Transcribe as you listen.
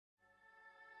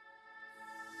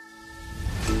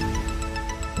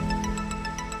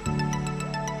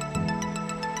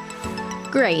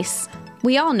Grace.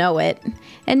 We all know it.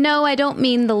 And no, I don't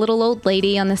mean the little old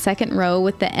lady on the second row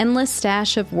with the endless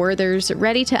stash of Werthers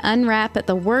ready to unwrap at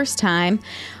the worst time,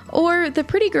 or the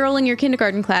pretty girl in your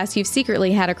kindergarten class you've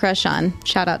secretly had a crush on.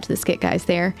 Shout out to the skit guys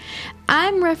there.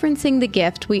 I'm referencing the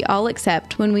gift we all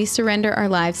accept when we surrender our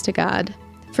lives to God.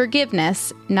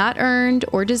 Forgiveness, not earned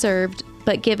or deserved,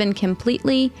 but given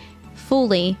completely,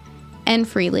 fully, and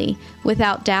freely,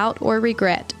 without doubt or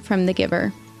regret from the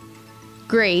giver.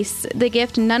 Grace, the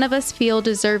gift none of us feel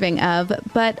deserving of,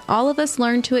 but all of us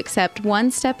learn to accept one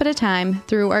step at a time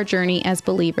through our journey as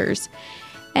believers.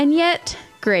 And yet,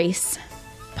 grace,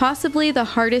 possibly the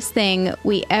hardest thing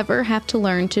we ever have to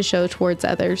learn to show towards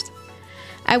others.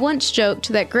 I once joked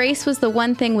that grace was the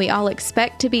one thing we all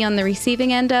expect to be on the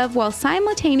receiving end of, while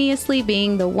simultaneously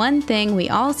being the one thing we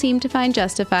all seem to find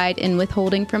justified in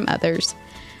withholding from others.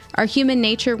 Our human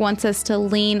nature wants us to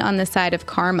lean on the side of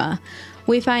karma.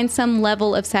 We find some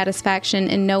level of satisfaction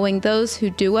in knowing those who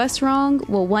do us wrong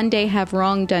will one day have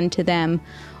wrong done to them,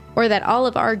 or that all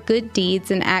of our good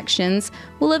deeds and actions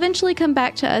will eventually come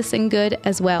back to us in good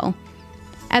as well.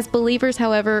 As believers,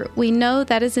 however, we know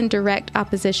that is in direct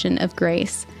opposition of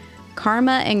grace.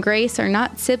 Karma and grace are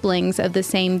not siblings of the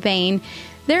same vein.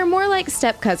 They're more like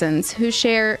step-cousins who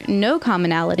share no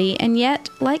commonality and yet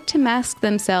like to mask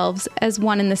themselves as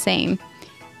one and the same.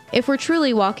 If we're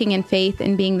truly walking in faith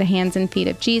and being the hands and feet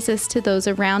of Jesus to those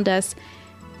around us,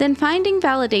 then finding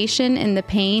validation in the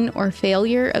pain or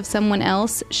failure of someone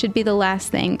else should be the last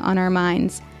thing on our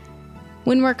minds.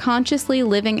 When we're consciously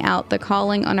living out the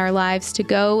calling on our lives to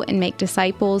go and make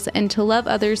disciples and to love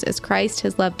others as Christ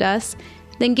has loved us,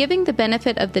 then giving the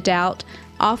benefit of the doubt,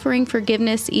 offering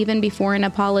forgiveness even before an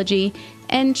apology,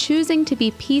 and choosing to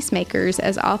be peacemakers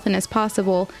as often as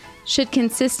possible should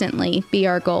consistently be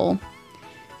our goal.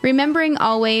 Remembering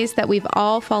always that we've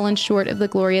all fallen short of the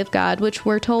glory of God, which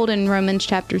we're told in Romans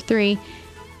chapter 3,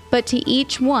 but to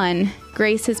each one,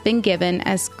 grace has been given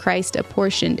as Christ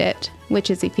apportioned it,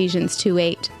 which is Ephesians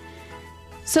 2:8.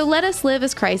 So let us live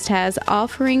as Christ has,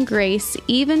 offering grace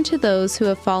even to those who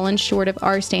have fallen short of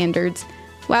our standards,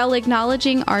 while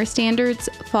acknowledging our standards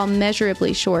fall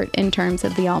measurably short in terms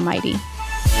of the Almighty.